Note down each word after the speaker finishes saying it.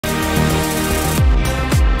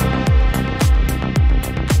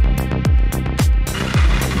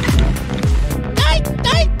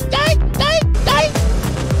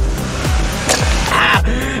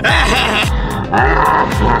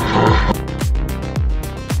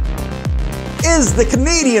Is the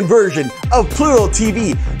Canadian version of Pluto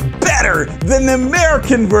TV better than the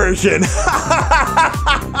American version?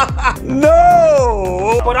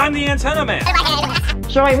 No! But I'm the antenna man.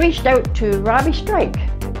 So I reached out to Robbie Strike.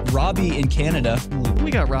 Robbie in Canada. We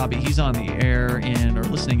got Robbie. He's on the air and are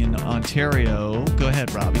listening in Ontario. Go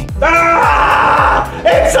ahead, Robbie. Ah!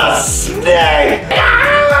 It's a snake!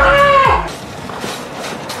 Ah!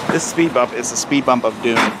 This speed bump is the speed bump of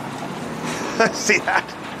doom. See that?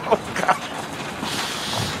 Oh gosh.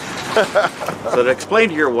 So to explain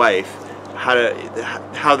to your wife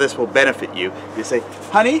how this will benefit you, you say,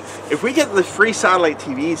 honey, if we get the free satellite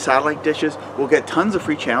TV, satellite dishes, we'll get tons of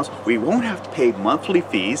free channels. We won't have to pay monthly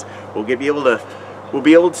fees. We'll be able to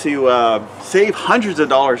save hundreds of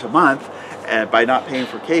dollars a month by not paying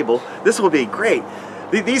for cable. This will be great.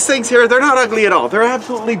 These things here, they're not ugly at all. They're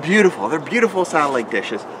absolutely beautiful. They're beautiful satellite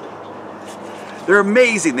dishes. They're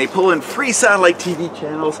amazing. They pull in free satellite TV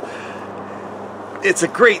channels. It's a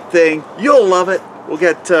great thing. You'll love it. We'll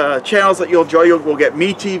get channels that you'll enjoy. We'll get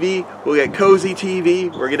Me TV. We'll get Cozy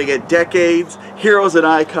TV. We're going to get Decades, Heroes and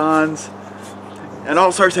Icons, and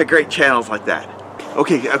all sorts of great channels like that.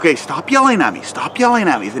 Okay, stop yelling at me. Stop yelling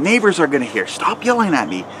at me. The neighbors are going to hear. Stop yelling at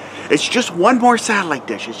me. It's just one more satellite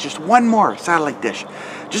dish. It's just one more satellite dish.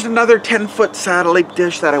 Just another 10-foot satellite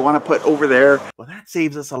dish that I want to put over there. Well, that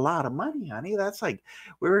saves us a lot of money, honey. That's like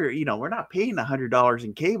we're not paying $100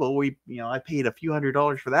 in cable. I paid a few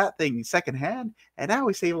 $100s for that thing secondhand, and now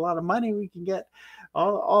we save a lot of money. We can get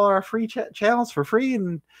all our free channels for free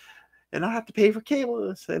and not have to pay for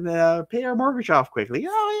cable and pay our mortgage off quickly.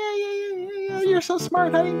 Oh yeah. You're so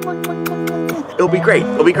smart, honey. It'll be great.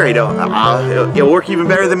 It'll be great. It'll work even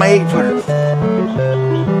better than my 8-footer.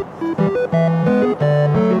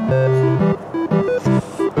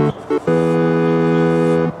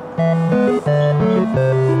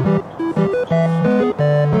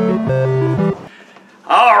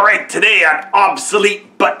 Alright, today on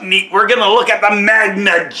Obsolete But Neat, we're going to look at the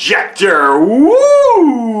Magnejector. Woo!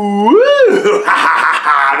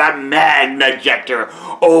 The Magnejector.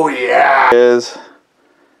 Oh yeah! There's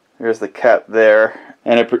the cat there.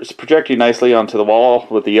 And it's projecting nicely onto the wall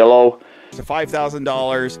with the yellow. It's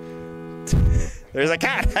 $5,000. There's a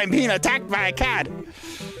cat. I'm being attacked by a cat.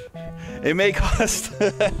 It may cost...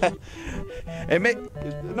 No,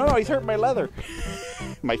 he's hurting my leather.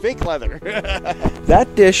 My fake leather.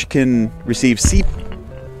 That dish can receive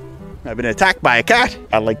I've been attacked by a cat.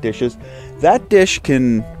 I like dishes. That dish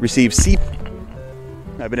can receive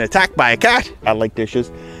I've been attacked by a cat. I like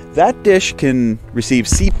dishes. That dish can receive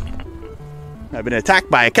I've been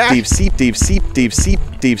attacked by a cat. I've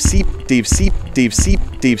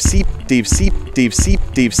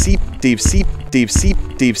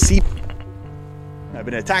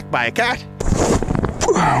been attacked by a cat.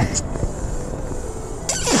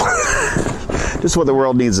 Just what the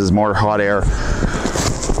world needs is more hot air.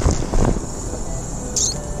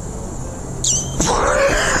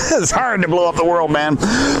 It's hard to blow up the world, man.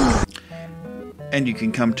 And you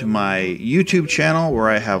can come to my YouTube channel where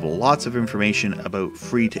I have lots of information about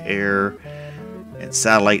free-to-air and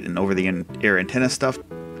satellite and over-the-air antenna stuff.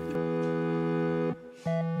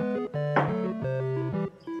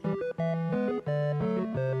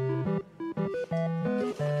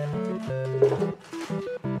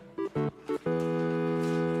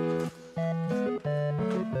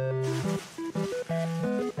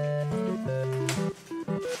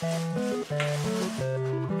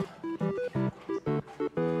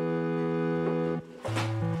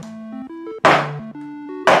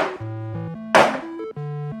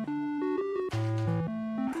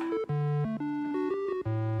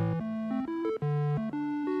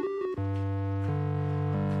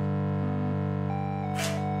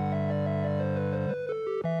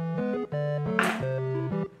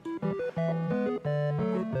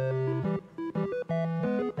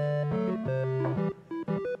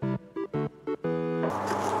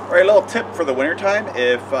 Alright, a little tip for the winter time.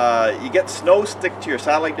 If you get snow stick to your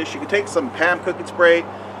satellite dish, you can take some Pam cooking spray,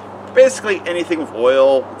 basically anything with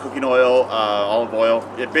oil, cooking oil, olive oil.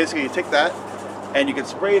 Basically you take that and you can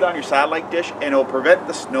spray it on your satellite dish and it'll prevent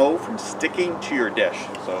the snow from sticking to your dish.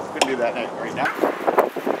 So I'm going to do that right now.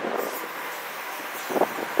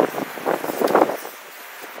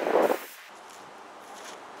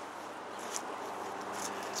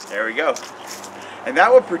 There we go. And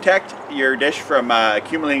that will protect your dish from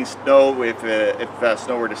accumulating snow. If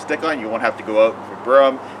snow were to stick on, you won't have to go out with a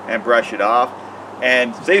broom and brush it off.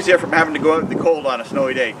 And saves you from having to go out in the cold on a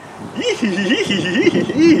snowy day.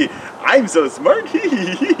 I'm so smart.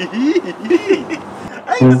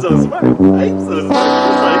 I'm so smart. I'm so smart.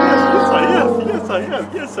 Yes, I am. Yes, I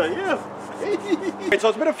am. Yes, I am. So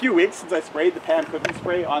it's been a few weeks since I sprayed the pan cooking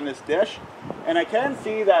spray on this dish, and I can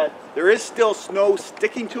see that there is still snow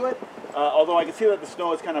sticking to it, although I can see that the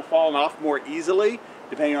snow has kind of fallen off more easily,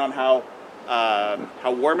 depending on how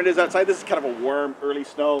warm it is outside. This is kind of a warm, early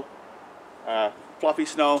snow, fluffy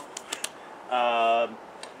snow.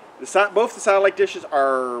 Both the satellite dishes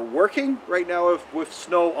are working right now with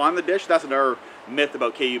snow on the dish. That's another myth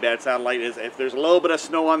about KU band satellite, is if there's a little bit of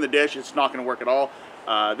snow on the dish, it's not going to work at all.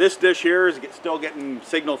 This dish here is still getting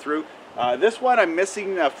signal through. This one, I'm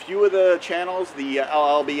missing a few of the channels, the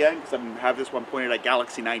LLBN, because I have this one pointed at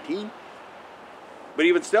Galaxy 19. But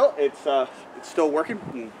even still, it's still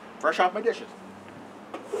working. Fresh off my dishes.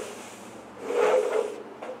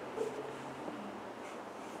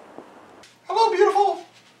 Hello, beautiful.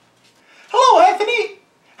 Hello, Anthony.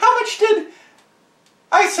 How much did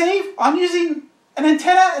I save on using an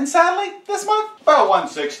antenna and satellite this month? About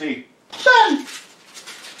 160. Done.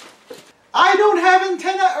 I don't have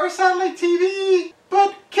antenna or satellite TV,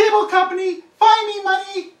 but cable company, find me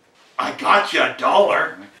money. I got you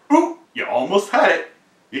 $1. Ooh, you almost had it.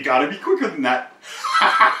 You gotta be quicker than that.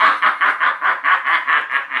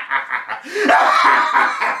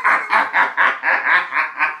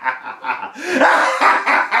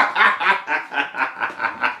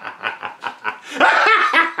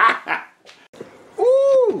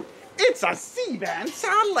 Ooh, it's a C-band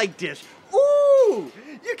satellite dish. Ooh,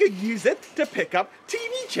 you could use it to pick up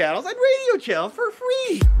TV channels and radio channels for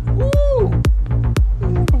free. Ooh.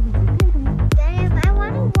 Dad, I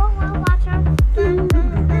want to watch our...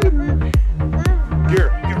 Gear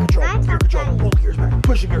control, pull the gears back,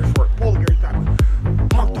 push the gears forward, pull the gears back.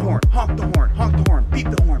 Honk the horn, honk the horn, honk the horn, beep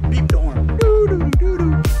the horn, beep the horn.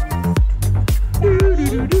 Doo-doo-doo-doo.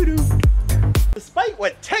 Doo-doo-doo-doo-doo. Despite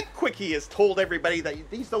what Tech Quickie has told everybody that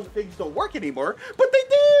these things don't work anymore, but they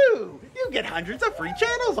do! You get hundreds of free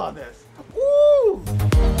channels on this. Ooh!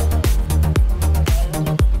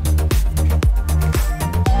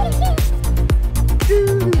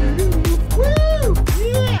 Woo!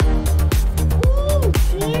 Yeah! Ooh!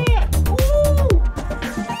 Yeah! Ooh!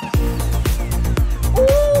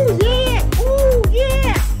 Ooh! Yeah! Ooh!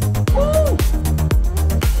 Yeah! Ooh!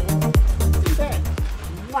 See that?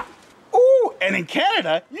 Mwah. Ooh! And in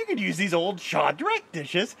Canada, you could use these old Shaw Direct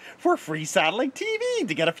dishes for free satellite TV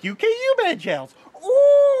to get a few KU band channels.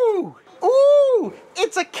 Ooh! Ooh!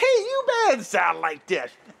 It's a KU band satellite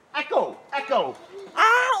dish. Echo! Echo!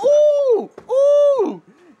 Ah! Ooh! Ooh!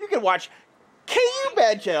 You can watch KU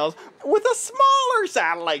band channels with a smaller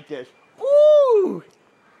satellite dish. Ooh!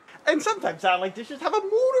 And sometimes satellite dishes have a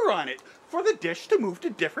motor on it for the dish to move to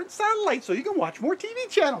different satellites so you can watch more TV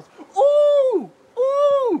channels. Ooh!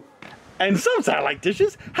 Ooh! And some satellite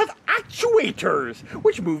dishes have actuators,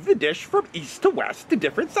 which move the dish from east to west to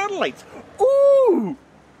different satellites. Ooh!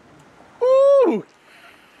 Ooh!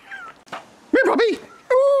 Come here, puppy!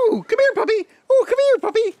 Ooh! Come here, puppy! Ooh, come here,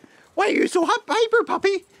 puppy! Why are you so hyper,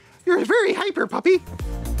 puppy? You're a very hyper, puppy.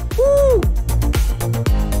 Ooh!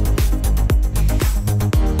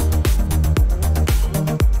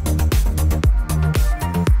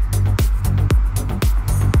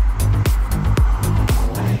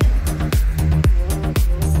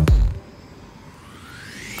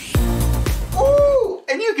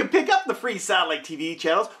 Free satellite TV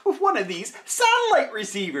channels with one of these satellite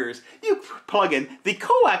receivers. You plug in the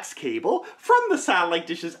coax cable from the satellite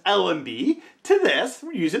dish's LMB to this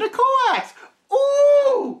using a coax.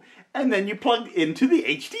 Ooh! And then you plug into the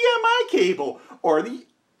HDMI cable or the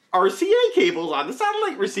RCA cables on the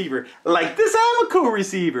satellite receiver, like this Amico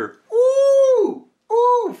receiver. Ooh!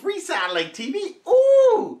 Ooh! Free satellite TV.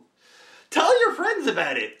 Ooh! Tell your friends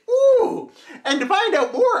about it. Ooh! And to find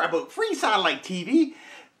out more about free satellite TV,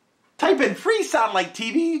 type in free satellite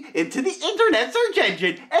TV into the internet search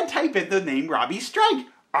engine and type in the name Robbie Strike.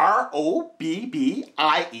 ROBBIESTRIKE.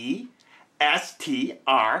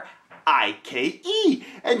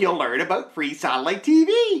 And you'll learn about free satellite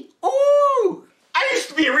TV. Ooh! I used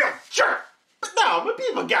to be a real jerk, but now I'm a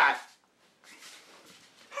people guy.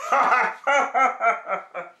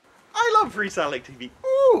 I love free satellite TV.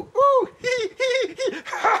 Ooh! Ooh!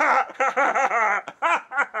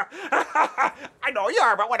 I know you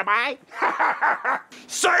are, but what am I?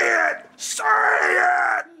 Say it! Say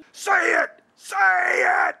it! Say it! Say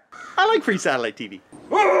it! I like free satellite TV.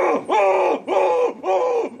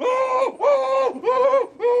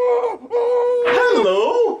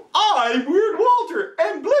 Hello, I'm Weird Walter,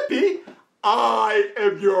 and Blippi, I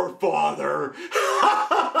am your father.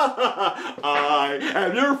 I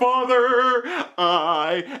am your father.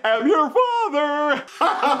 I am your father.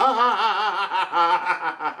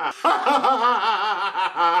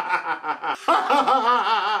 Hey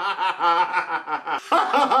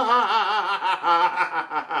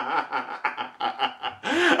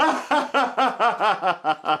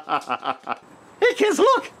kids,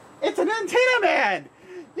 look! It's an antenna man!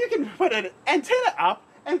 You can put an antenna up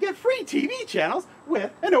and get free TV channels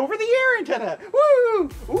with an over-the-air antenna. Woo!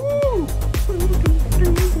 Ooh!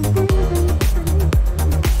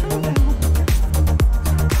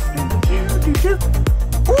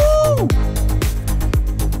 Woo!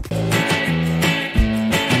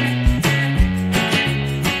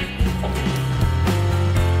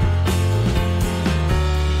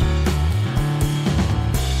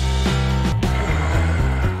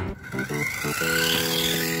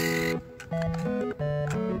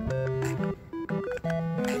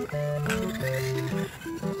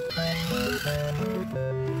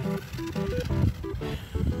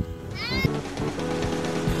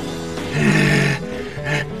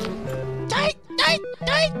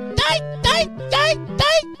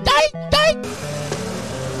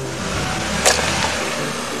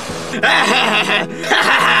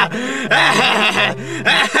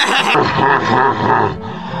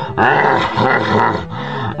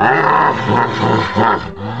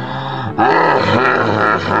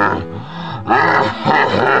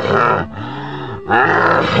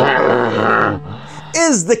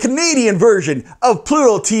 Is the Canadian version of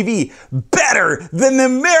Pluto TV better than the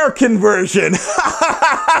American version?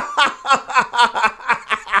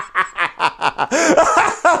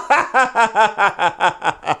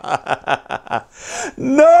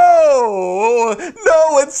 No,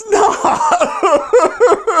 it's not.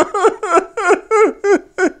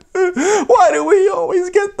 Why do we always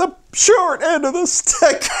get the short end of the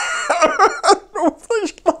stick?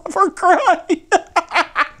 For crying.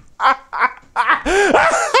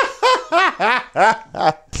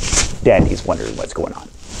 Daddy's wondering what's going on.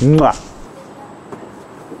 Mwah.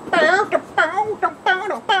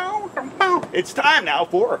 It's time now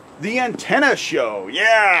for the antenna show.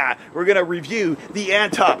 Yeah, we're gonna review the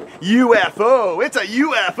Antop UFO. It's a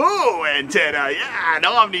UFO antenna. Yeah, an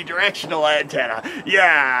omnidirectional antenna.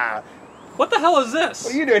 Yeah. What the hell is this?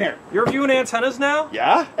 What are you doing here? You're reviewing antennas now?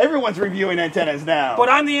 Yeah, everyone's reviewing antennas now. But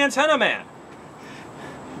I'm the antenna man.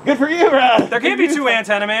 Good for you, There can't be two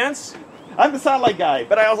antenna mans. I'm the satellite guy,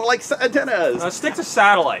 but I also like antennas. Stick to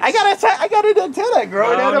satellites. I got an antenna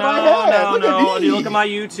growing out of my head. Look at me. You look at my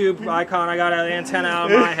YouTube icon. I got an antenna out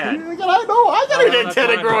of my head. I got an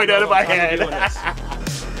antenna growing out of my head.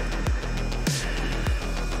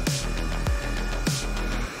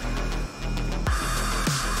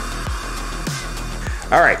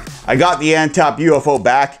 All right, I got the Antop UFO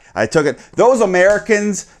back. I took it. Those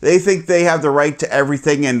Americans, they think they have the right to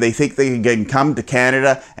everything and they think they can come to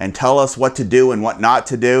Canada and tell us what to do and what not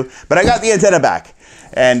to do. But I got the antenna back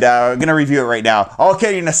and I'm gonna review it right now. All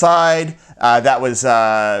kidding aside, that was,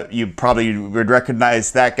 you probably would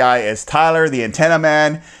recognize that guy as Tyler, the antenna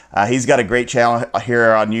man. He's got a great channel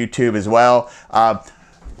here on YouTube as well.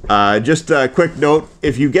 Just a quick note,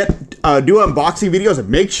 if you do unboxing videos,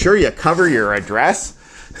 make sure you cover your address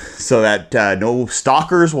so that no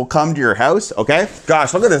stalkers will come to your house, okay?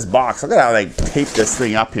 Gosh, look at this box. Look at how they tape this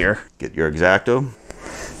thing up here. Get your X-Acto.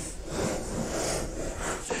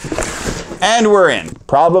 And we're in.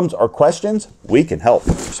 Problems or questions? We can help.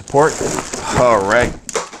 Support. All right.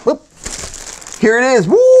 Whoop. Here it is.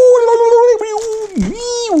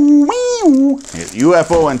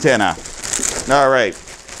 UFO antenna. All right.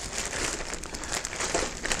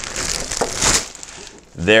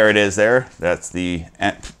 There it is there. That's the...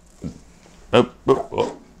 Oh,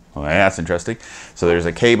 that's interesting. So there's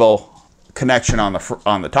a cable connection on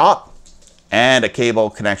the top and a cable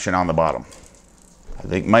connection on the bottom. I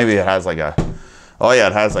think maybe it has like a... Oh yeah,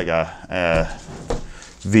 it has like a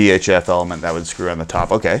VHF element that would screw on the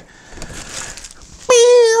top. Okay.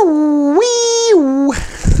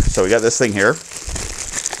 So we got this thing here.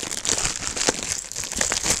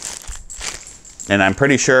 And I'm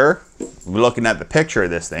pretty sure, looking at the picture of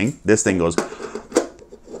this thing goes...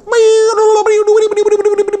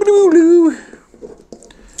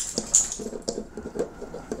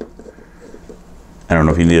 I don't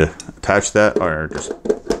know if you need to attach that or just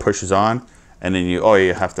pushes on. And then you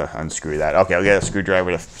have to unscrew that. Okay, I'll get a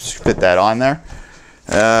screwdriver to fit that on there.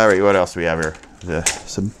 All right, what else do we have here?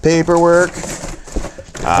 Some paperwork.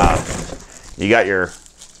 You got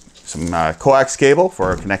some coax cable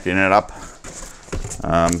for connecting it up.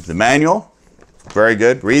 The manual, very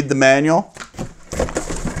good. Read the manual.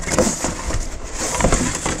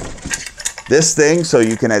 This thing, so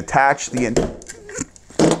you can attach the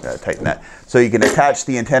tighten that. So you can attach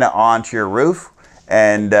the antenna onto your roof,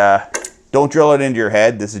 and Don't drill it into your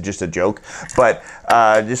head. This is just a joke. But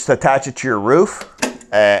just attach it to your roof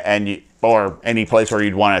or any place where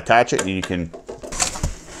you'd want to attach it, and you can.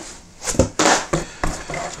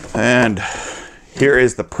 And here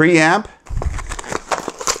is the preamp.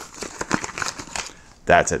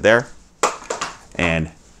 That's it there.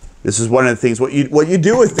 And this is one of the things, what you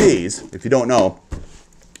do with these, if you don't know,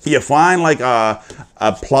 you find like a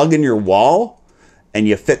plug in your wall and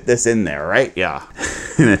you fit this in there, right? Yeah.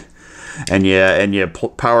 and you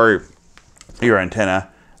power your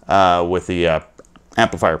antenna with the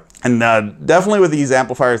amplifier. And definitely with these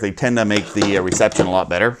amplifiers, they tend to make the reception a lot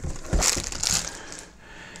better.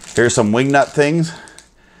 Here's some wing nut things.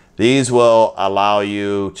 These will allow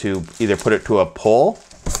you to either put it to a pole.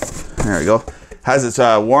 There we go. Has its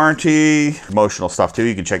warranty, promotional stuff too.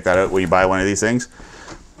 You can check that out when you buy one of these things.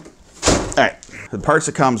 All right, the parts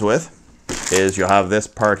it comes with is you'll have this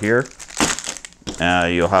part here.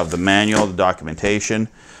 You'll have the manual, the documentation.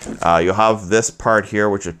 You'll have this part here,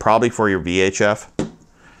 which is probably for your VHF.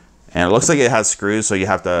 And it looks like it has screws, so you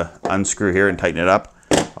have to unscrew here and tighten it up.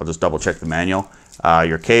 I'll just double check the manual.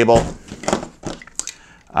 Your cable,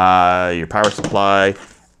 your power supply,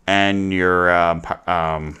 and your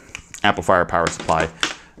amplifier power supply.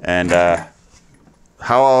 And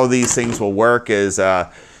how all these things will work is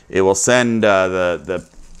it will send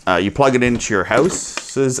you plug it into your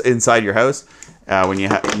house, inside your house, when you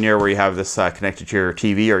near where you have this connected to your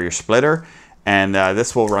TV or your splitter, and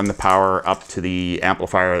this will run the power up to the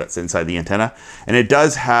amplifier that's inside the antenna. And it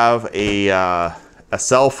does have a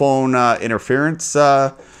cell phone interference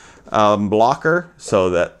blocker, so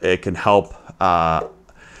that it can help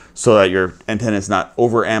so that your antenna is not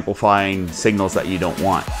over amplifying signals that you don't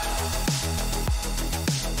want.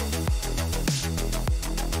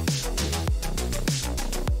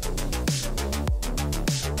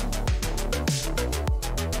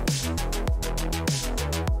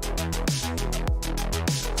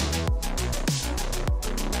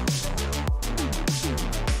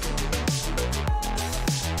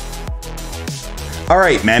 All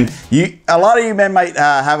right, men. A lot of you men might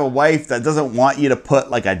have a wife that doesn't want you to put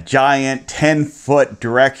like a giant 10-foot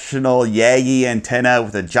directional Yagi antenna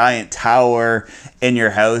with a giant tower in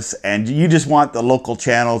your house, and you just want the local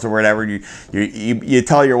channels or whatever. You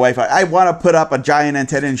tell your wife, I want to put up a giant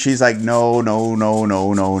antenna, and she's like, no, no, no,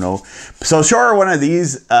 no, no, no. So show her one of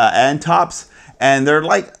these Antops, and they're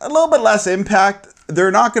like a little bit less impact.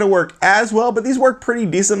 They're not going to work as well, but these work pretty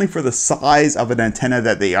decently for the size of an antenna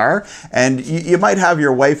that they are. And you might have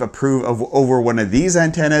your wife approve of over one of these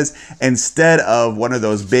antennas instead of one of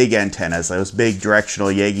those big antennas, those big directional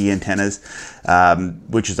Yagi antennas,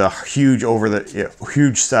 which is a huge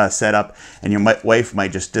huge setup, and your wife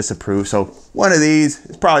might just disapprove. So one of these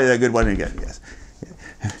is probably a good one to get. Yes.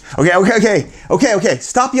 Okay.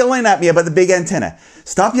 Stop yelling at me about the big antenna.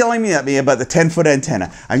 Stop yelling at me about the 10-foot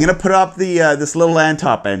antenna. I'm going to put up the this little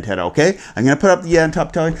Antop antenna, okay? I'm going to put up the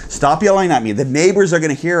Antop telling. Stop yelling at me. The neighbors are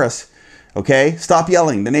going to hear us, okay? Stop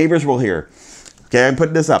yelling. The neighbors will hear. Okay, I'm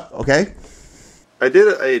putting this up, okay? I did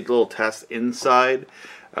a little test inside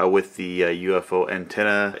with the UFO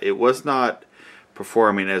antenna. It was not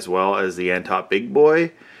performing as well as the Antop Big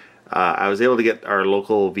Boy. I was able to get our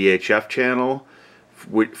local VHF channel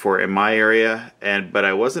for in my area, but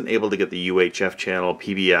I wasn't able to get the UHF channel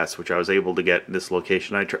PBS, which I was able to get in this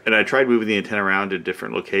location. I tried moving the antenna around to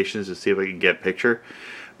different locations to see if I could get a picture,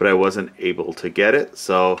 but I wasn't able to get it.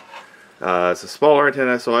 So it's a smaller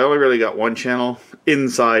antenna, so I only really got one channel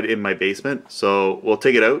inside in my basement. So we'll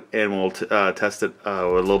take it out and we'll test it a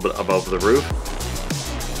little bit above the roof.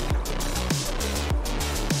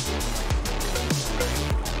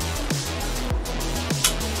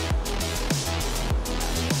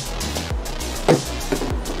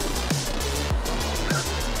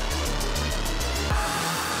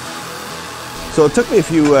 So it took me a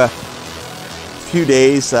few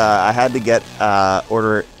days. I had to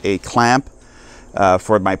order a clamp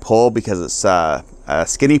for my pole because it's a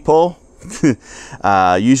skinny pole.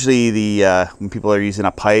 Usually when people are using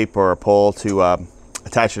a pipe or a pole to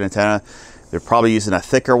attach an antenna, they're probably using a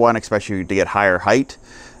thicker one, especially to get higher height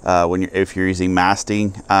if you're using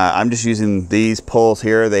masting. I'm just using these poles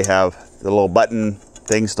here. They have the little button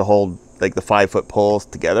things to hold like the 5-foot poles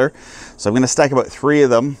together. So I'm going to stack about 3 of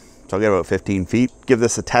them. So I'll get about 15 feet. Give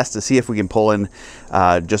this a test to see if we can pull in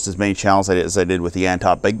just as many channels as I did with the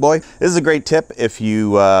Antop Big Boy. This is a great tip if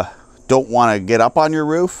you don't want to get up on your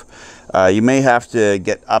roof. You may have to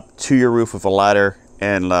get up to your roof with a ladder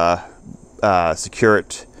and secure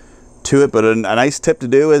it to it, but a nice tip to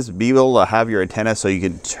do is be able to have your antenna so you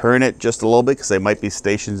can turn it just a little bit, because they might be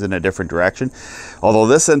stations in a different direction. Although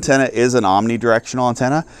this antenna is an omnidirectional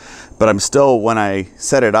antenna, but I'm still, when I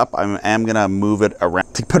set it up, I am gonna move it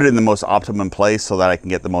around to put it in the most optimum place so that I can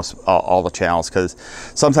get the most all the channels, because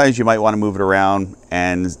sometimes you might want to move it around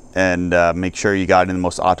and make sure you got it in the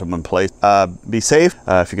most optimum place. Be safe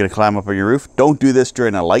if you're gonna climb up on your roof. Don't do this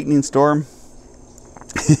during a lightning storm.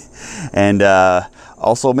 And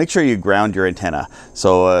also make sure you ground your antenna.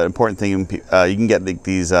 So important thing, you can get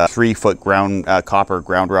these 3-foot ground copper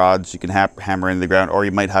ground rods. You can hammer in the ground, or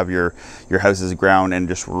you might have your house's ground and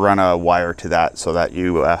just run a wire to that, so that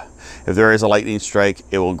you if there is a lightning strike,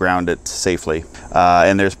 it will ground it safely.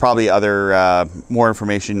 And there's probably other more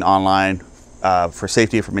information online for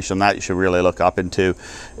safety information on that you should really look up into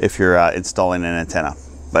if you're installing an antenna.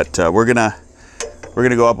 But we're gonna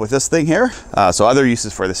go up with this thing here. So other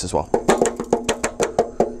uses for this as well.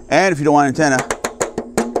 And if you don't want an antenna,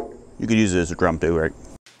 you could use it as a drum too, right?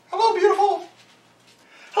 Hello, beautiful.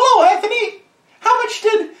 Hello, Anthony. How much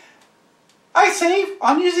did I save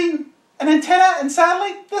on using an antenna and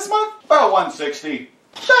satellite this month? About 160.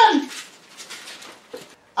 Done.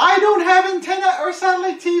 I don't have antenna or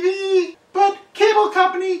satellite TV, but cable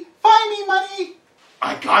company, find me money.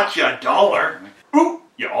 I got you $1. Ooh,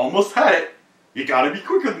 you almost had it. You gotta be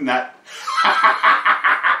quicker than that.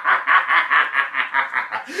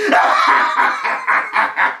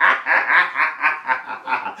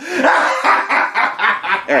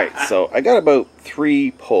 Alright, so I got about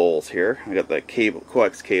 3 poles here. I got the cable,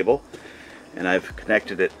 coax cable, and I've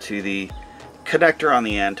connected it to the connector on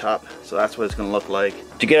the end top. So that's what it's going to look like.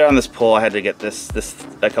 To get it on this pole, I had to get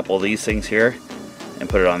a couple of these things here and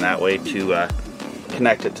put it on that way to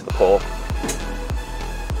connect it to the pole.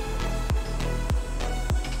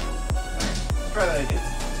 Try that again.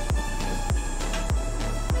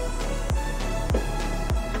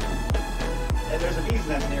 And there's a bee's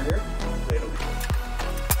nest near here.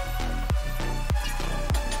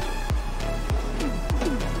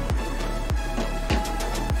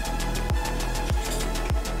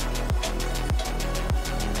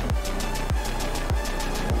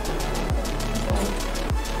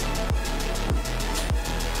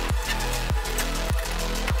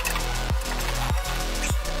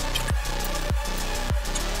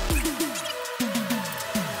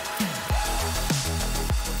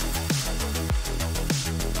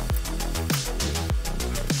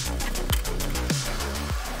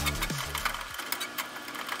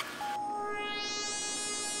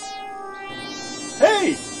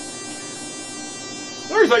 Hey!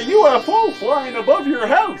 There's a UFO flying above your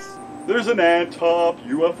house! There's an Antop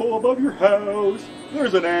UFO above your house!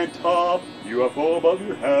 There's an Antop UFO above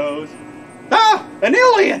your house! Ah! An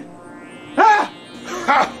alien! Ah!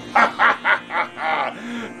 Ha ha ha ha ha!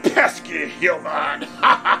 Pesky human!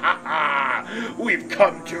 Ha ha ha ha! We've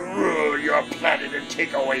come to rule your planet and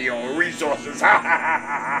take away your resources! Ha ha ha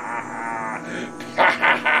ha ha! Ha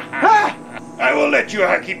ha ha! I will let you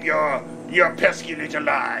keep your pesky little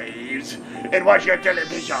lives and watch your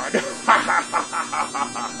television.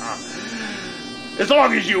 As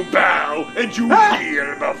long as you bow and you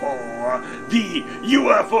kneel before the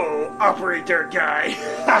UFO operator guy.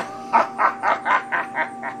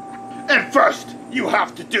 And first, you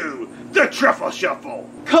have to do the truffle shuffle.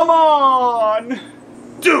 Come on!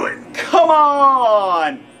 Do it! Come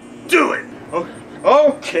on! Do it!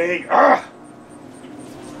 Okay.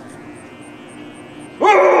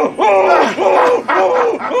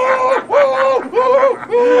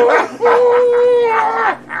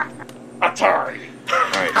 Atari.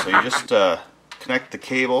 Alright, so you just connect the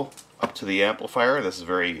cable up to the amplifier. This is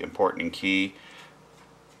very important and key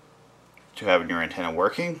to having your antenna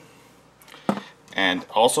working. And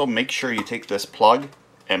also make sure you take this plug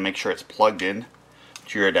and make sure it's plugged in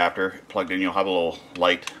to your adapter. Plugged in, you'll have a little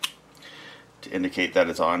light to indicate that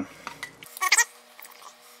it's on.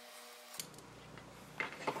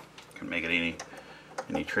 Can make it any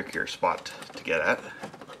trickier spot to get at.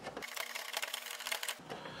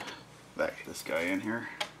 Back this guy in here.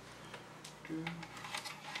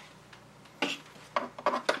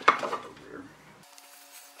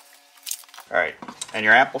 Alright, and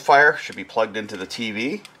your amplifier should be plugged into the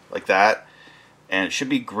TV like that, and it should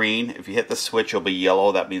be green. If you hit the switch, it'll be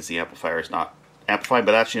yellow. That means the amplifier is not amplifying.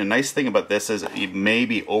 But actually, a nice thing about this is you may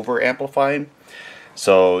be over amplifying,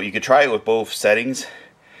 so you could try it with both settings.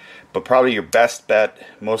 But probably your best bet,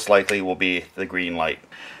 most likely, will be the green light.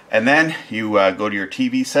 And then you go to your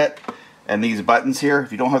TV set, and these buttons here,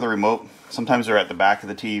 if you don't have the remote, sometimes they're at the back of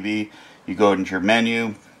the TV. You go into your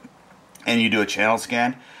menu, and you do a channel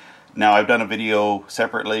scan. Now, I've done a video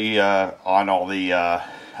separately on all the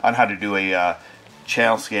on how to do a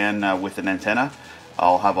channel scan with an antenna.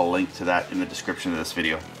 I'll have a link to that in the description of this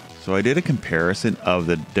video. So I did a comparison of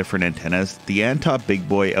the different antennas. The Antop Big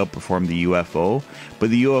Boy outperformed the UFO,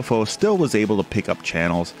 but the UFO still was able to pick up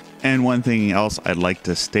channels. And one thing else I'd like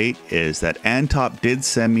to state is that Antop did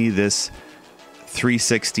send me this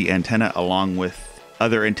 360 antenna along with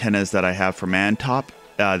other antennas that I have from Antop.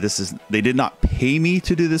 They did not pay me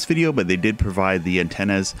to do this video, but they did provide the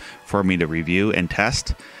antennas for me to review and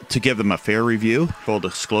test to give them a fair review. Full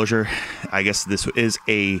disclosure, I guess this is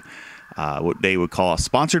a what they would call a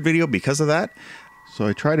sponsored video because of that. So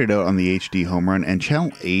I tried it out on the HD home run, and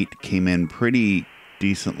channel 8 came in pretty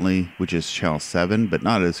decently, which is channel 7, but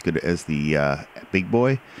not as good as the Big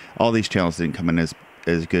Boy. All these channels didn't come in as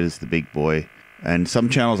good as the Big Boy. And some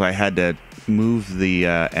channels I had to move the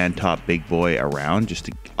Antop Big Boy around just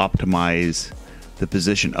to optimize the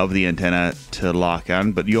position of the antenna to lock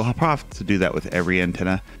on, but you'll have to do that with every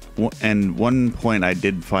antenna. And one point I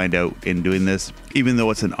did find out in doing this, even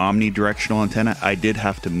though it's an omnidirectional antenna, I did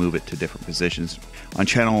have to move it to different positions. On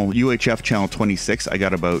channel UHF channel 26, I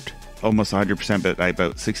got about almost 100%, but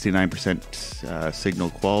about 69% signal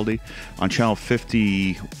quality. On channel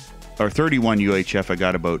 50 or 31 UHF, I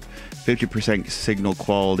got about 50% signal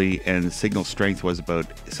quality, and signal strength was about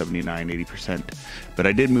 79-80%. But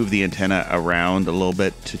I did move the antenna around a little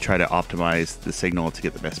bit to try to optimize the signal to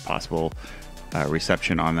get the best possible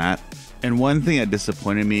reception on that. And one thing that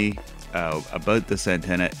disappointed me about this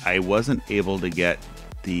antenna, I wasn't able to get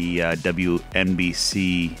the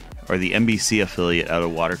WNBC or the NBC affiliate out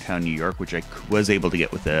of Watertown, New York, which I was able to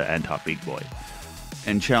get with the Antop Big Boy.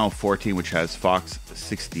 And channel 14, which has Fox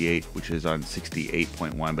 68, which is on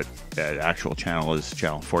 68.1, but the actual channel is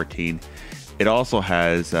channel 14. It also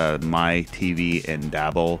has My TV and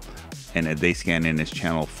Dabble, and they scan in as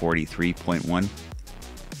channel 43.1.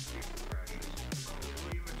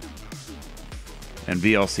 And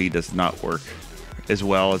VLC does not work as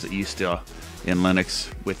well as it used to in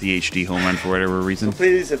Linux with the HD home run for whatever reason. So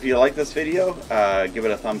please, if you like this video, give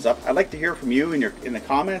it a thumbs up. I'd like to hear from you in the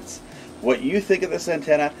comments what you think of this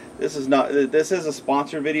antenna. This is a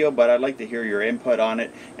sponsored video, but I'd like to hear your input on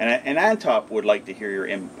it, and Antop would like to hear your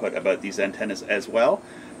input about these antennas as well.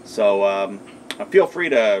 So feel free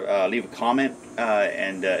to leave a comment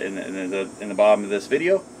in the bottom of this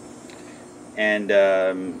video, and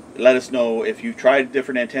let us know if you tried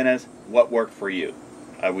different antennas, what worked for you.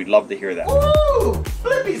 We'd love to hear that. Ooh,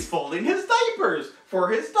 Flippy's folding his diapers for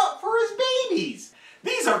his babies.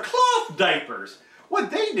 These are cloth diapers.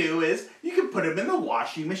 What they do is you can put them in the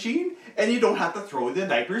washing machine, and you don't have to throw the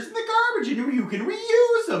diapers in the garbage, and you can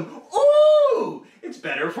reuse them. Ooh, it's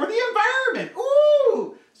better for the environment.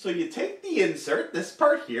 Ooh, so you take the insert, this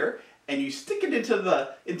part here, and you stick it into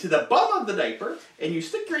the bum of the diaper, and you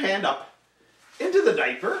stick your hand up into the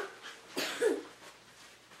diaper.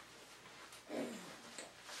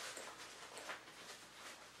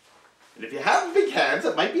 And if you have big hands,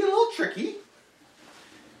 it might be a little tricky.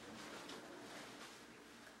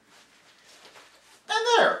 And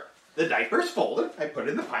there, the diaper's folded. I put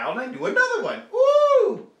it in the pile and I do another one.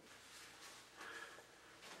 Woo!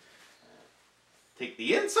 Take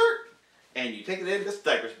the insert and you take it in. This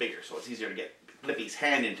diaper's bigger, so it's easier to get Flippy's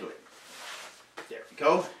hand into it. There we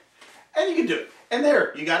go. And you can do it. And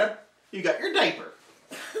there, you got your diaper.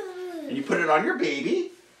 And you put it on your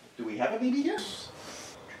baby. Do we have a baby here?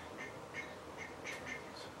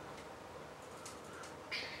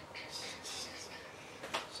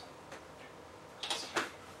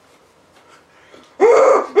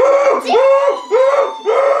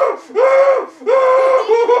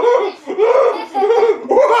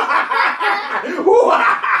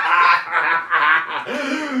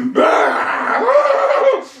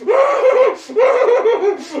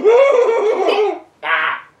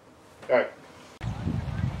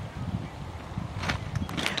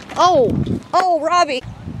 Oh, Robbie.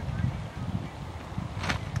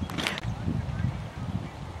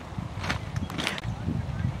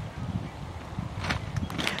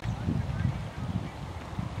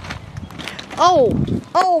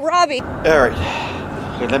 Oh, Robbie. All right.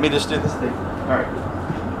 Okay, let me just do this thing. All right.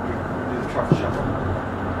 Do the truck shuffle.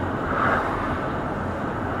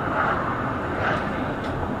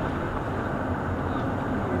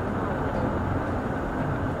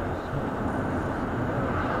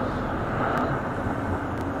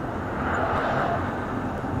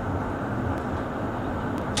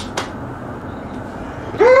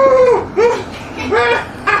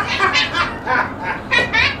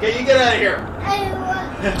 Okay, you get out of here.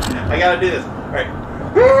 I gotta do this. All right.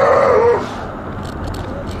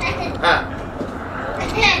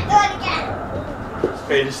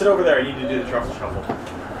 Okay, just sit over there. I need to do the truffle shuffle.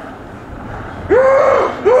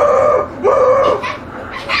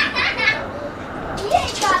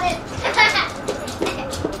 got it.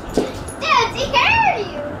 Dude, he heard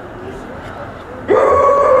you.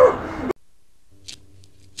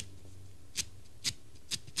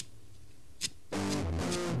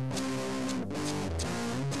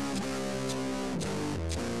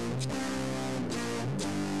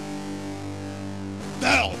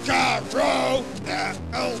 Velcro,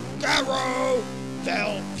 Velcro,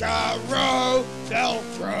 Velcro,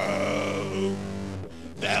 Velcro.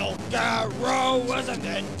 Velcro was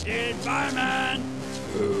invented by a man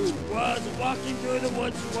who was walking through the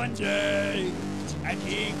woods one day, and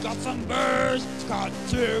he got some burrs caught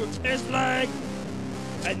to his leg,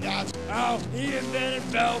 and that's how he invented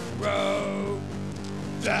Velcro.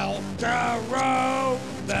 Velcro,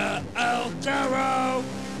 Velcro, Velcro,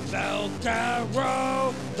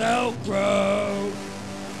 Velcro, Velcro,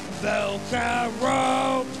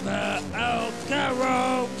 Velcro,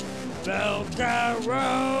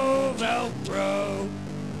 Velcro, Velcro.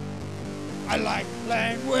 I like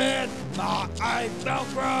playing with my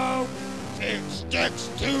Velcro. It sticks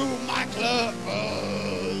to my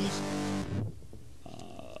clothes.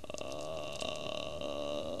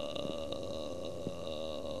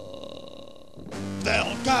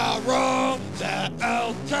 Velcro, Velcro,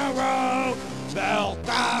 Velcro,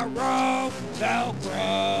 Velcro, Velcro,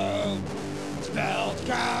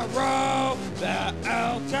 Velcro,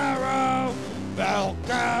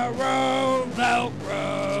 Velcro,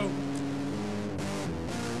 Velcro.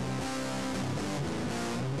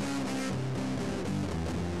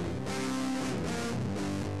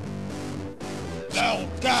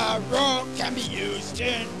 Velcro can be used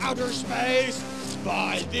in outer space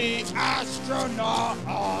by the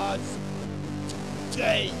astronauts.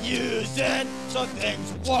 They use it so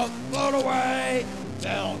things won't float away.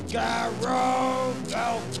 Velcro,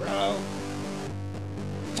 Velcro.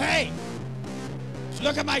 Hey,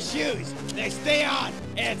 look at my shoes. They stay on.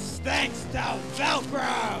 It's thanks to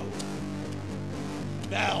Velcro.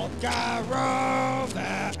 Velcro, Velcro,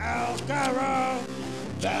 Velcro,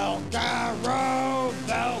 Velcro.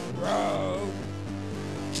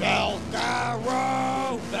 Velcro,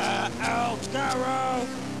 Velcro,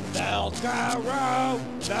 Velcro,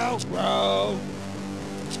 Velcro.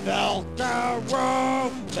 Velcro,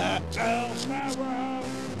 Velcro,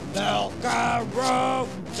 Velcro,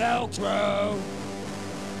 Velcro.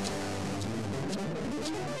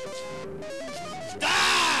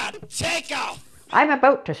 Ah! Take off! I'm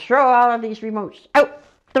about to throw all of these remotes out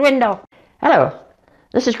the window. Hello,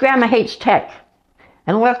 this is Grandma Hates Tech,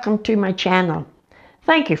 and welcome to my channel.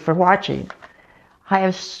 Thank you for watching. I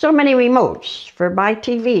have so many remotes for my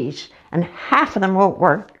TVs, and half of them won't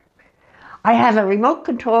work. I have a remote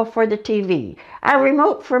control for the TV, a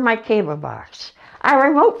remote for my cable box, a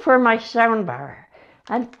remote for my soundbar,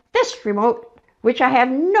 and this remote, which I have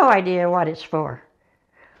no idea what it's for.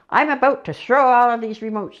 I'm about to throw all of these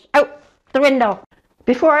remotes out the window.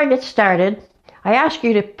 Before I get started, I ask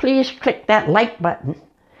you to please click that like button.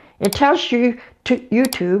 It tells you to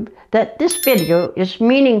YouTube that this video is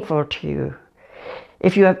meaningful to you.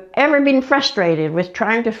 If you have ever been frustrated with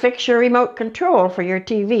trying to fix your remote control for your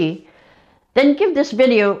TV, then give this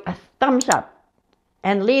video a thumbs up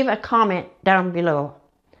and leave a comment down below.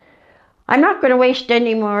 I'm not going to waste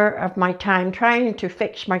any more of my time trying to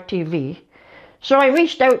fix my TV, so I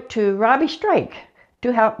reached out to Robbie Strike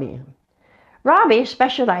to help me. Robbie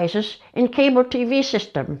specializes in cable TV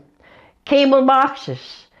system, cable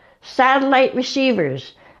boxes, satellite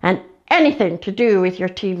receivers, and anything to do with your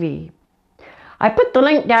TV. I put the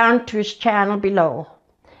link down to his channel below.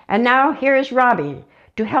 And now here is Robbie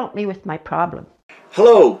to help me with my problem.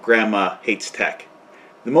 Hello, Grandma Hates Tech.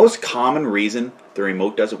 The most common reason the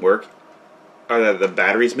remote doesn't work are that the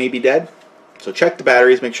batteries may be dead. So check the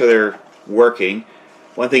batteries, make sure they're working.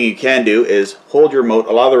 One thing you can do is hold your remote.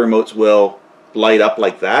 A lot of the remotes will light up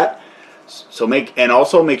like that. So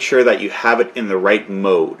also make sure that you have it in the right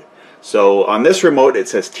mode. So on this remote it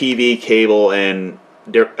says TV, cable, and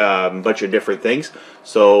a bunch of different things.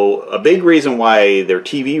 So a big reason why their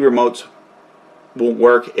TV remotes won't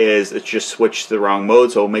work is it's just switched to the wrong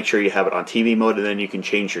mode. So make sure you have it on TV mode, and then you can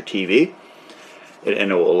change your TV,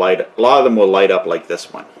 and it will light. A lot of them will light up like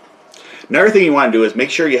this one. Another thing you want to do is make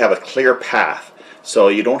sure you have a clear path, so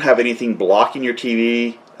you don't have anything blocking your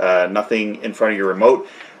TV, nothing in front of your remote.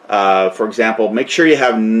 For example, make sure you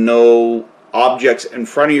have no objects in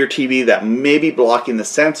front of your TV that may be blocking the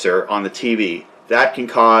sensor on the TV. That can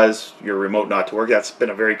cause your remote not to work. That's been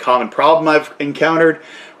a very common problem I've encountered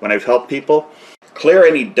when I've helped people. Clear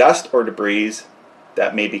any dust or debris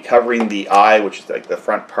that may be covering the eye, which is like the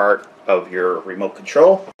front part of your remote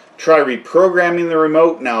control. Try reprogramming the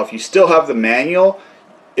remote. Now if you still have the manual,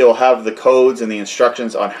 it'll have the codes and the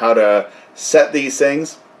instructions on how to set these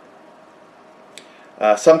things.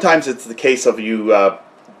 Sometimes it's the case of you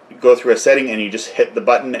go through a setting and you just hit the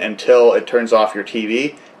button until it turns off your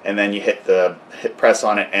TV, and then you hit press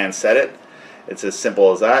on it and set it. It's as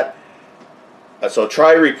simple as that. So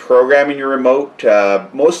try reprogramming your remote.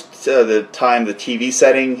 Most of the time the TV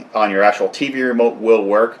setting on your actual TV remote will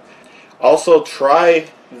work. Also try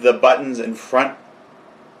the buttons in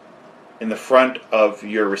the front of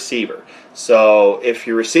your receiver. So if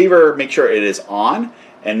your receiver, make sure it is on,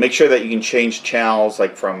 and make sure that you can change channels,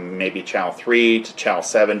 like from maybe channel 3 to channel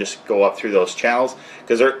 7, just go up through those channels,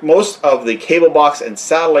 because most of the cable box and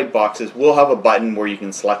satellite boxes will have a button where you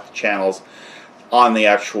can select the channels on the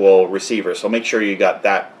actual receiver. So make sure you got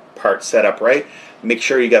that part set up right. Make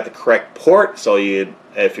sure you got the correct port. So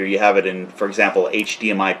if you have it in, for example,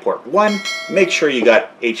 HDMI port 1, make sure you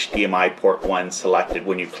got HDMI port 1 selected.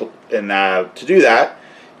 When you to do that,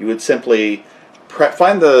 you would simply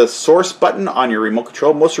find the source button on your remote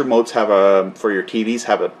control. Most remotes have for your TVs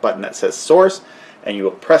have a button that says source, and you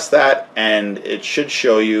will press that, and it should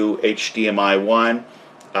show you HDMI 1,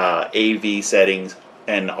 AV settings,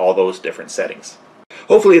 and all those different settings.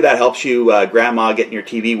 Hopefully that helps you, Grandma, getting your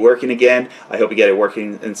TV working again. I hope you get it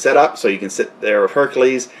working and set up so you can sit there with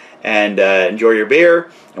Hercules and enjoy your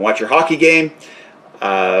beer and watch your hockey game.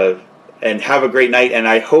 And have a great night, and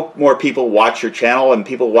I hope more people watch your channel and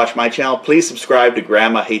people watch my channel. Please subscribe to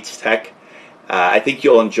Grandma Hates Tech. I think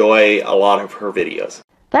you'll enjoy a lot of her videos.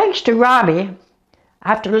 Thanks to Robbie,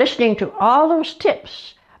 after listening to all those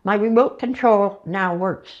tips, my remote control now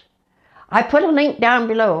works. I put a link down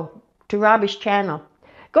below to Robbie's channel.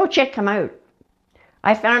 Go check him out.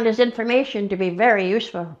 I found his information to be very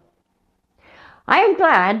useful. I am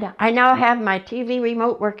glad I now have my TV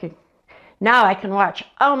remote working. Now I can watch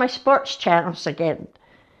all my sports channels again.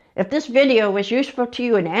 If this video was useful to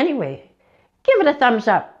you in any way, give it a thumbs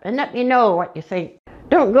up and let me know what you think.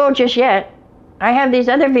 Don't go just yet. I have these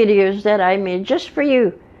other videos that I made just for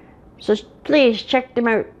you, so please check them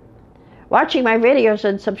out. Watching my videos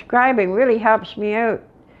and subscribing really helps me out.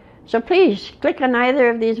 So please click on either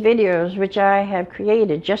of these videos which I have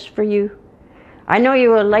created just for you. I know you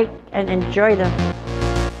will like and enjoy them.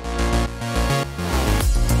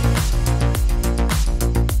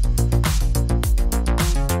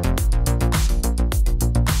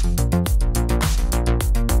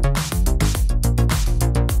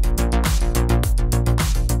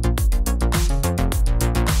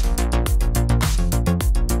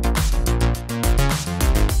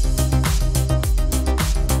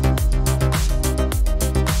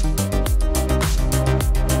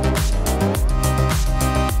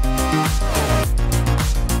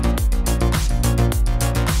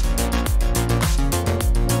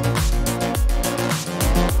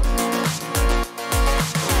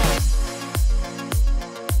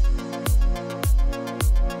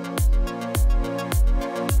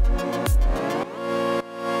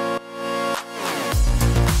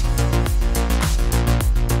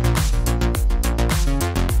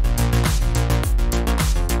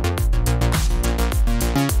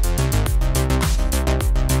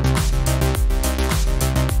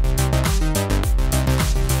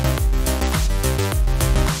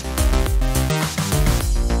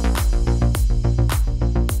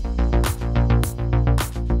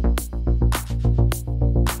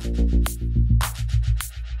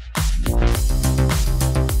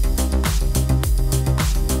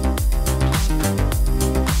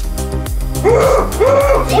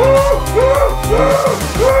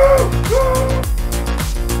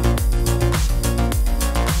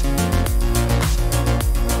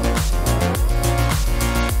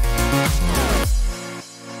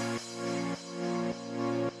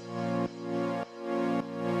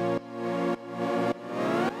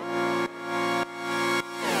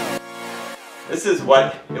 This is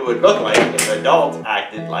what it would look like if adults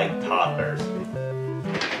acted like toddlers.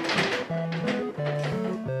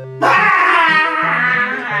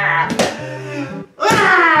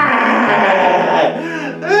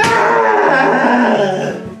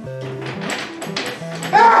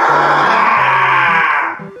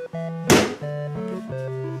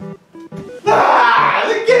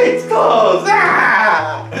 The gate's closed!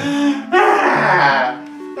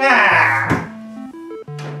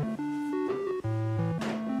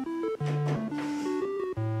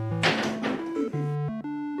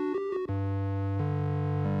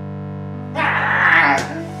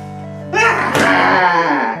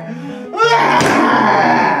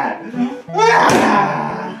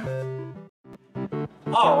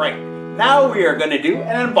 we are going to do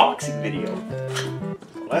an unboxing video.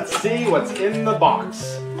 Let's see what's in the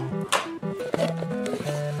box.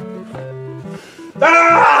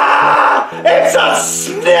 Ah! It's a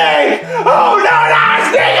snake! Oh no, not a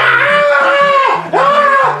snake! Ah!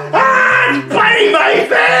 Ah! Ah! It's biting my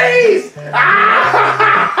face!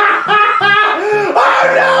 Ah! Oh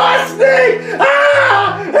no, a snake!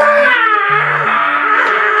 Ah! Ah!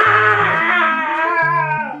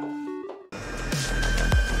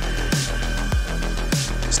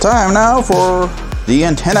 It's time now for the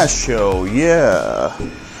antenna show, yeah.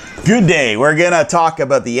 Good day, we're gonna talk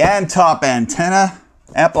about the Antop antenna,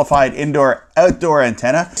 amplified indoor-outdoor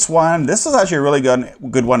antenna. This is actually a really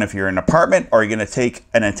good one if you're in an apartment or you're gonna take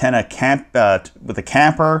an antenna with a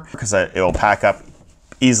camper, because it will pack up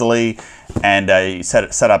easily and you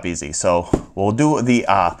set up easy. So we'll do the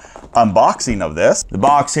unboxing of this. The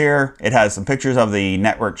box here, it has some pictures of the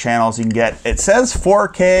network channels you can get. It says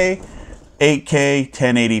 4K, 8K,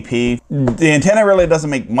 1080p. The antenna really doesn't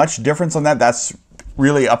make much difference on that. That's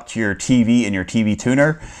really up to your TV and your TV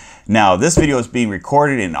tuner. Now, this video is being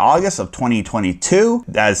recorded in August of 2022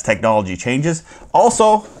 as technology changes.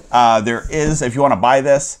 Also, there is, if you want to buy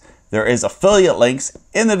this, there is affiliate links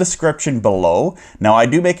in the description below. Now, I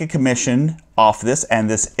do make a commission off this, and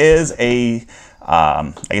this is a,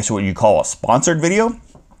 I guess what you call a sponsored video.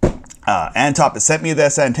 Antop has sent me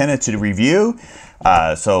this antenna to review.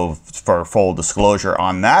 So for full disclosure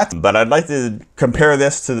on that, but I'd like to compare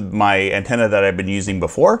this to my antenna that I've been using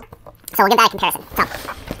before. So we'll give that a comparison. So,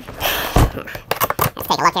 let's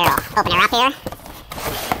take a look here. I'll open her up here.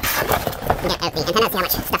 Get out the antenna, see how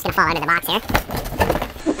much stuff's gonna fall out of the box here.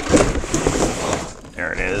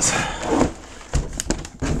 There it is.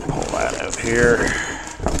 Pull that out here.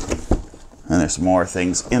 And there's more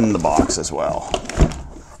things in the box as well.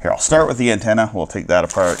 Here, I'll start with the antenna. We'll take that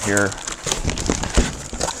apart here.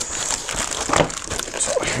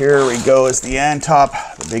 Here we go is the Antop,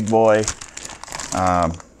 the big boy.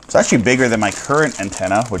 It's actually bigger than my current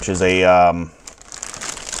antenna, which is a an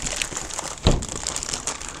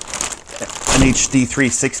HD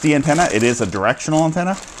 360 antenna. It is a directional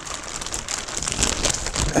antenna.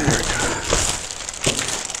 There we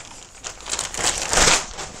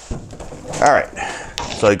go. All right,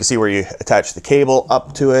 so you can see where you attach the cable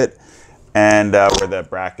up to it, and where the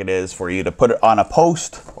bracket is for you to put it on a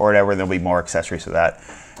post or whatever. There'll be more accessories to that.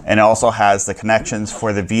 And it also has the connections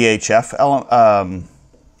for the VHF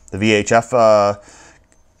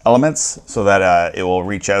elements, so that it will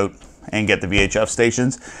reach out and get the VHF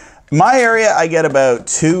stations. In my area, I get about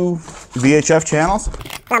 2 VHF channels.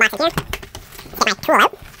 Go back in here. Get my tool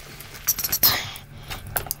out.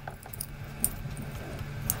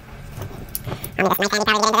 I'll need this knife handy probably to get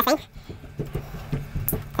into this thing.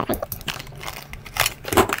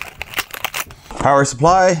 Power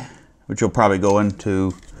supply, which will probably go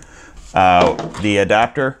into the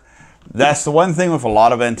adapter. That's the one thing with a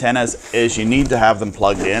lot of antennas, is you need to have them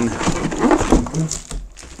plugged in.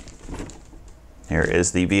 Here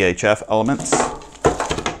is the VHF elements.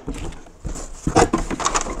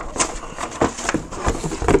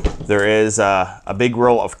 There is a big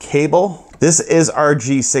roll of cable. This is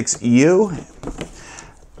RG6U,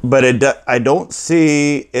 but I don't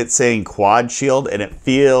see it saying quad shield, and it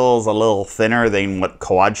feels a little thinner than what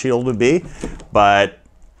quad shield would be. But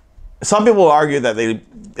some people argue that they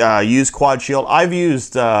use quad shield. I've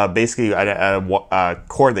used basically a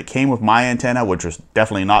cord that came with my antenna, which was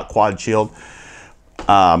definitely not quad shield,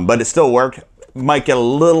 but it still worked. Might get a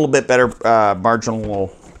little bit better marginal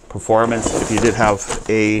performance if you did have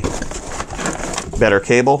a better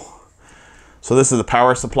cable. So this is the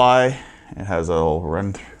power supply. It has a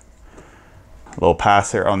little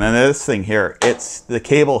pass here. Oh, and then this thing here, it's the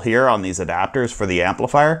cable here on these adapters for the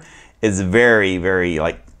amplifier is very, very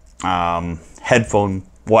like headphone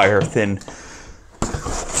wire thin.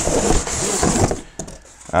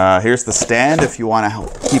 Here's the stand if you want to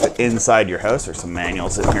keep it inside your house. There's some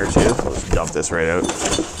manuals in here too. I'll just dump this right out.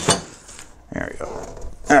 There we go.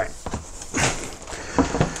 All right.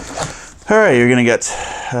 All right, you're gonna get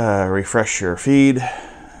refresh your feed.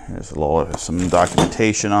 There's some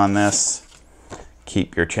documentation on this.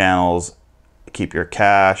 Keep your channels, keep your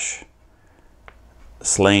cache.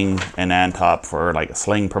 Sling and Antop for like a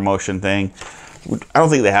sling promotion thing. I don't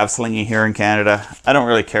think they have slinging here in Canada. I don't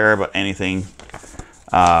really care about anything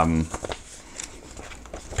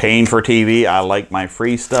paying for TV. I like my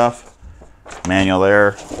free stuff. Manual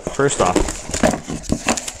there. First off,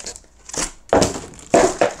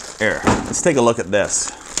 here, let's take a look at this.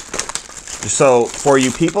 So for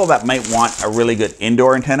you people that might want a really good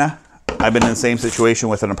indoor antenna, I've been in the same situation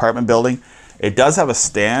with an apartment building. It does have a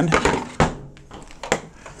stand.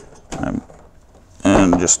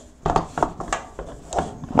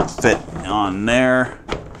 on there.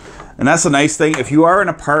 And that's a nice thing. If you are an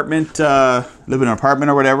apartment, live in an apartment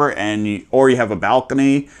or whatever, and or you have a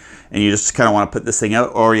balcony and you just kind of want to put this thing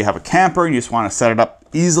out, or you have a camper and you just want to set it up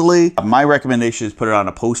easily, my recommendation is put it on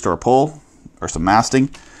a post or a pole or some masting.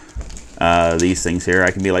 These things here,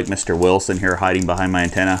 I can be like Mr. Wilson here hiding behind my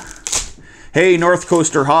antenna. Hey, North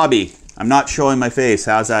Coaster Hobby. I'm not showing my face.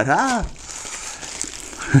 How's that? Ah.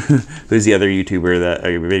 Who's the other YouTuber, that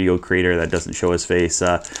a video creator that doesn't show his face?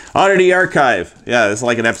 Oddity Archive. Yeah, this is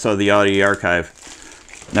like an episode of the Oddity Archive.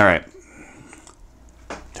 All right.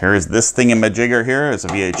 Here's this thing in my jigger here. It's a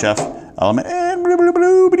VHF element. And there you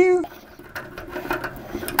go.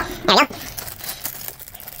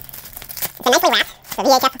 It's a nicely wrapped. The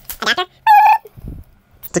VHF adapter.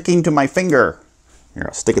 Sticking to my finger. Here,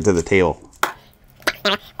 I'll stick it to the table.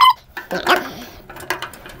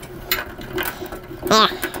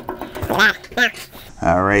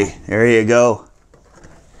 All right, there you go.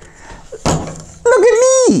 Look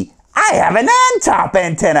at me! I have an on-top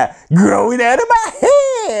antenna growing out of my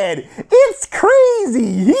head. It's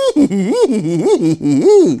crazy.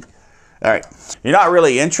 All right, you're not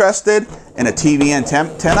really interested in a TV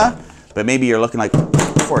antenna, but maybe you're looking like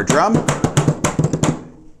for a drum.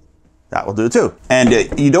 That will do too. And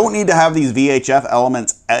you don't need to have these VHF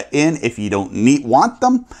elements in if you don't want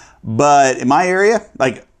them. But in my area,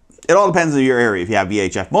 like, it all depends on your area if you have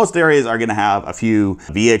VHF. Most areas are gonna have a few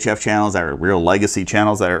VHF channels that are real legacy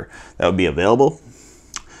channels that would be available.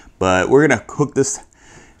 But we're gonna hook this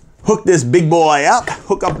big boy up,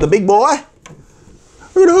 hook up the big boy.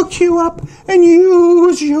 We're gonna hook you up and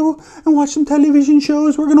use you and watch some television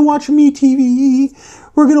shows. We're gonna watch MeTV.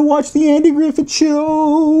 We're gonna watch the Andy Griffith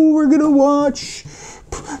Show. We're gonna watch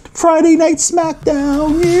Friday Night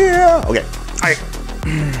SmackDown. Yeah. Okay. All right.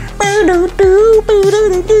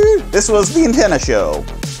 This was the antenna show.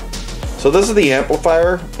 So this is the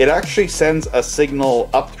amplifier. It actually sends a signal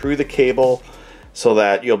up through the cable so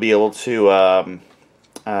that you'll be able to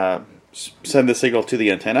send the signal to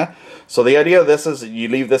the antenna. So the idea of this is you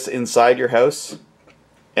leave this inside your house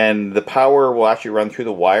and the power will actually run through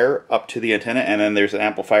the wire up to the antenna, and then there's an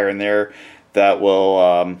amplifier in there that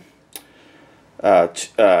will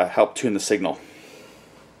help tune the signal.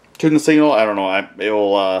 Tune the signal, I don't know, it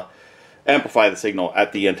will amplify the signal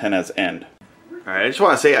at the antenna's end. Alright, I just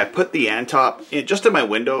want to say I put the Antop just in my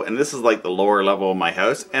window, and this is like the lower level of my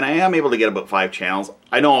house, and I am able to get about 5 channels.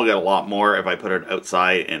 I know I'll get a lot more if I put it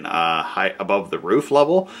outside and high above the roof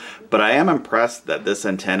level, but I am impressed that this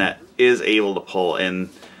antenna is able to pull in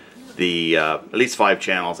the at least 5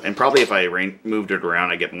 channels, and probably if I moved it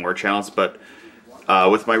around I get more channels, but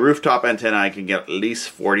with my rooftop antenna I can get at least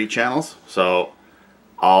 40 channels, so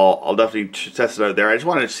I'll definitely test it out there. I just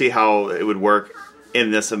wanted to see how it would work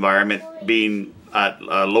in this environment, being at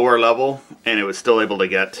a lower level, and it was still able to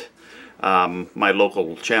get my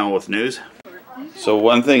local channel with news. So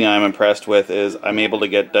one thing I'm impressed with is I'm able to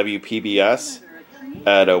get WPBS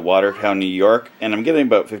at Watertown, New York, and I'm getting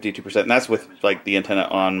about 52%, and that's with like the antenna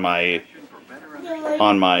on my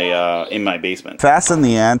in my basement. Fasten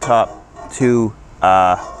the Antop to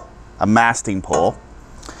a masting pole.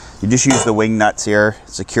 You just use the wing nuts here,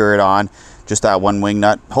 secure it on, just that one wing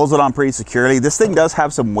nut. Holds it on pretty securely. This thing does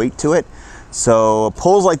have some weight to it, so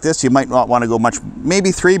poles like this you might not want to go much,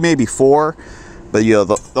 maybe 3, maybe 4, but you know,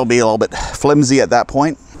 they'll be a little bit flimsy at that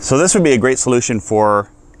point. So this would be a great solution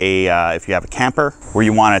for if you have a camper where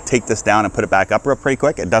you want to take this down and put it back up real pretty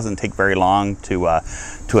quick. It doesn't take very long to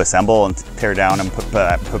assemble and tear down and put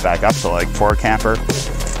back up, so like for a camper.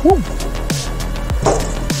 Woo.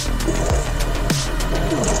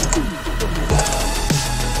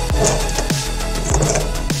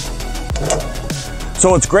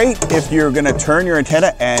 So it's great if you're gonna turn your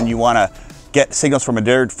antenna and you wanna get signals from a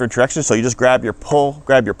different direction. So you just grab your pole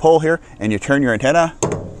here and you turn your antenna,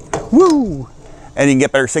 woo, and you can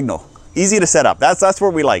get better signal. Easy to set up. That's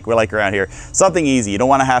what we like around here. Something easy. You don't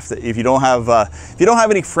want to have to, if you don't have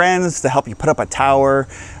any friends to help you put up a tower,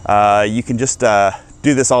 you can just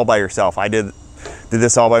do this all by yourself. I did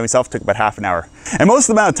this all by myself. Took about half an hour. And most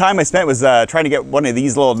of the amount of time I spent was trying to get one of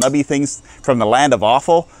these little nubby things from the Land of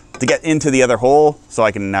Awful to get into the other hole, so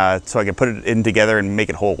I can put it in together and make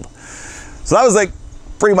it hold. So that was like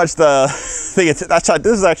pretty much the thing. This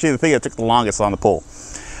is actually the thing that took the longest on the pole.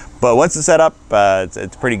 But once it's set up,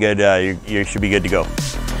 it's pretty good. You should be good to go.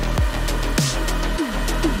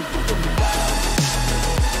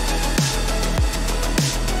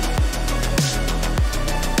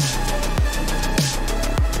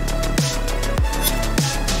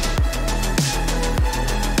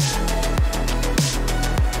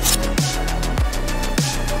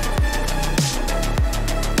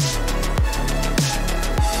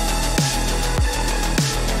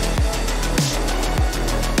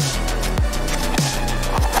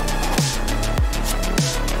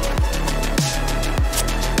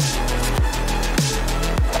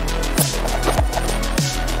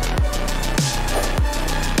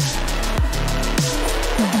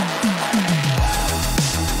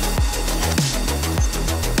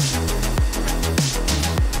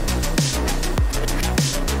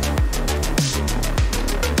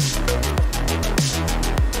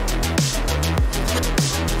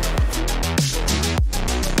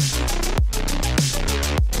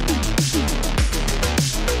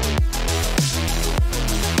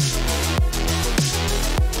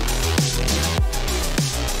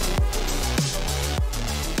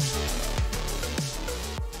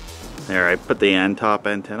 There, I put the end top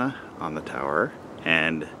antenna on the tower,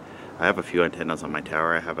 and I have a few antennas on my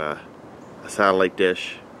tower. I have a satellite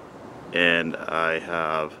dish, and I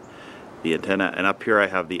have the antenna, and up here I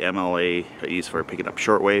have the MLA I use for picking up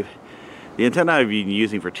shortwave. The antenna I've been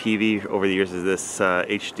using for TV over the years is this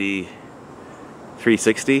HD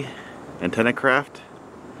 360 antenna craft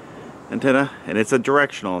antenna, and it's a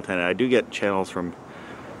directional antenna. I do get channels from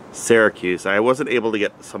Syracuse. I wasn't able to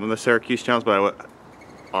get some of the Syracuse channels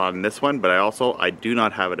on this one, but I do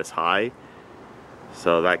not have it as high,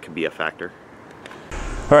 so that could be a factor.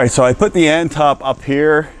 All right, so I put the end top up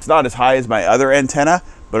here. It's not as high as my other antenna,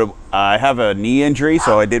 but I have a knee injury,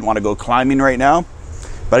 so I didn't want to go climbing right now.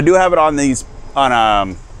 But I do have it on these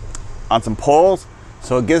on some poles,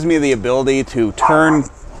 so it gives me the ability to turn,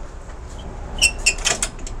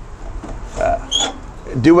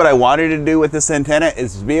 do what I wanted to do with this antenna,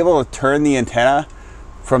 is to be able to turn the antenna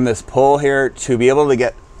from this pole here to be able to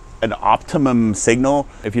get an optimum signal.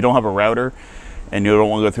 If you don't have a router and you don't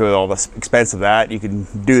want to go through all the expense of that, you can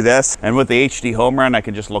do this. And with the HD home run, I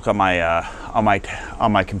can just look on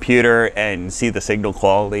my computer and see the signal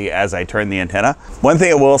quality as I turn the antenna. One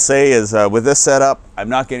thing I will say is with this setup, I'm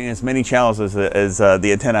not getting as many channels as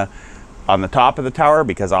the antenna on the top of the tower,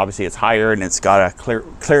 because obviously it's higher and it's got a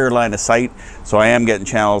clear line of sight. So I am getting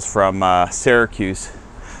channels from Syracuse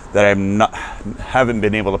that haven't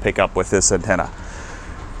been able to pick up with this antenna.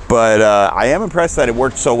 But I am impressed that it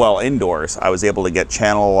worked so well indoors. I was able to get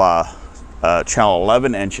channel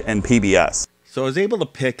 11 and PBS. So I was able to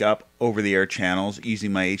pick up over-the-air channels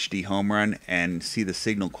using my HD home run and see the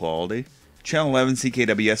signal quality. Channel 11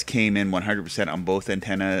 CKWS came in 100% on both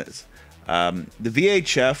antennas. The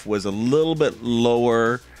VHF was a little bit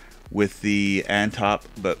lower with the Antop,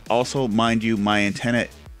 but also, mind you, my antenna,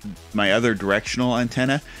 my other directional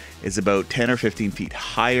antenna, is about 10 or 15 feet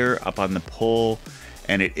higher up on the pole,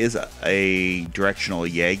 and it is a directional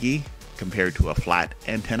Yagi compared to a flat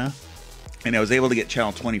antenna. And I was able to get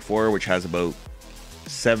channel 24, which has about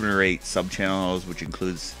 7 or 8 sub-channels, which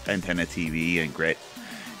includes antenna TV and grit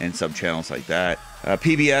and sub-channels like that.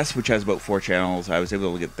 PBS, which has about 4 channels, I was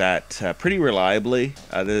able to get that pretty reliably.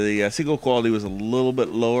 The signal quality was a little bit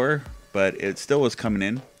lower, but it still was coming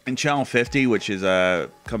in. And channel 50, which is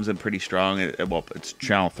comes in pretty strong. Well, it's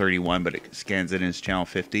channel 31, but it scans in as channel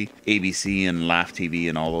 50. ABC and LAF TV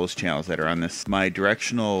and all those channels that are on this. My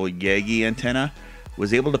directional Yagi antenna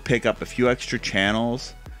was able to pick up a few extra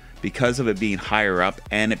channels because of it being higher up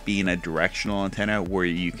and it being a directional antenna where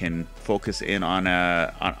you can focus in on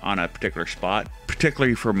a particular spot.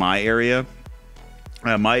 Particularly for my area,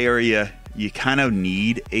 you kind of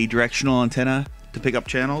need a directional antenna to pick up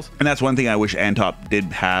channels, and that's one thing I wish Antop did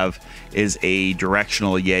have, is a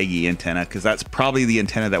directional Yagi antenna, because that's probably the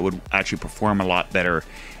antenna that would actually perform a lot better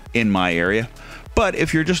in my area. But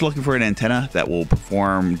if you're just looking for an antenna that will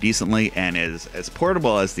perform decently and is as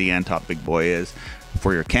portable as the Antop Big Boy is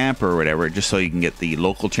for your camp or whatever, just so you can get the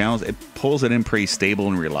local channels, it pulls it in pretty stable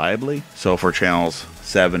and reliably. So for channels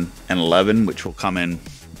 7 and 11, which will come in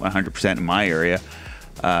 100% in my area,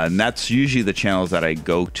 and that's usually the channels that I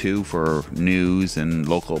go to for news and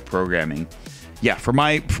local programming. Yeah, for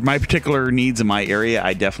my particular needs in my area,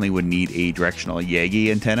 I definitely would need a directional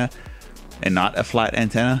Yagi antenna and not a flat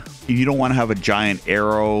antenna. You don't want to have a giant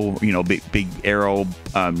arrow, you know, big arrow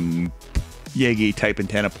Yagi type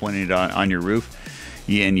antenna pointed on your roof.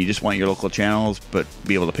 Yeah, and you just want your local channels, but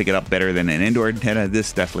be able to pick it up better than an indoor antenna.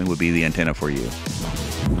 This definitely would be the antenna for you.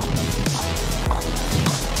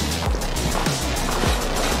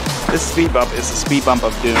 This speed bump is the speed bump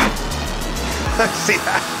of doom. See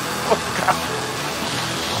that? Oh, God.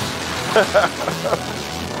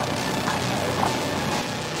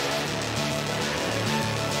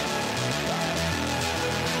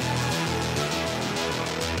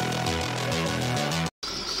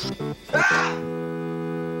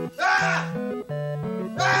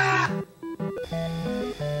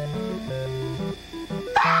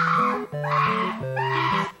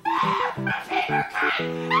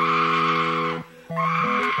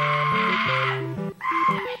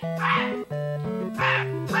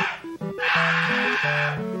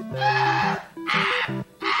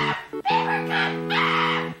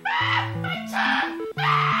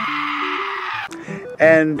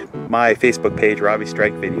 And my Facebook page, Robbie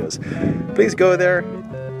Strike Videos. Please go there,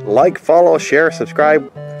 like, follow, share,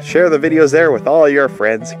 subscribe, share the videos there with all your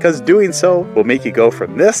friends, because doing so will make you go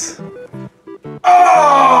from this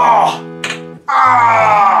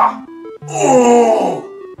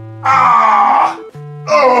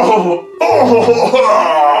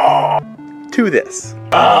to this.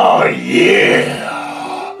 Oh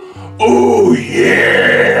yeah! Oh yeah!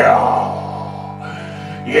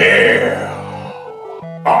 Yeah.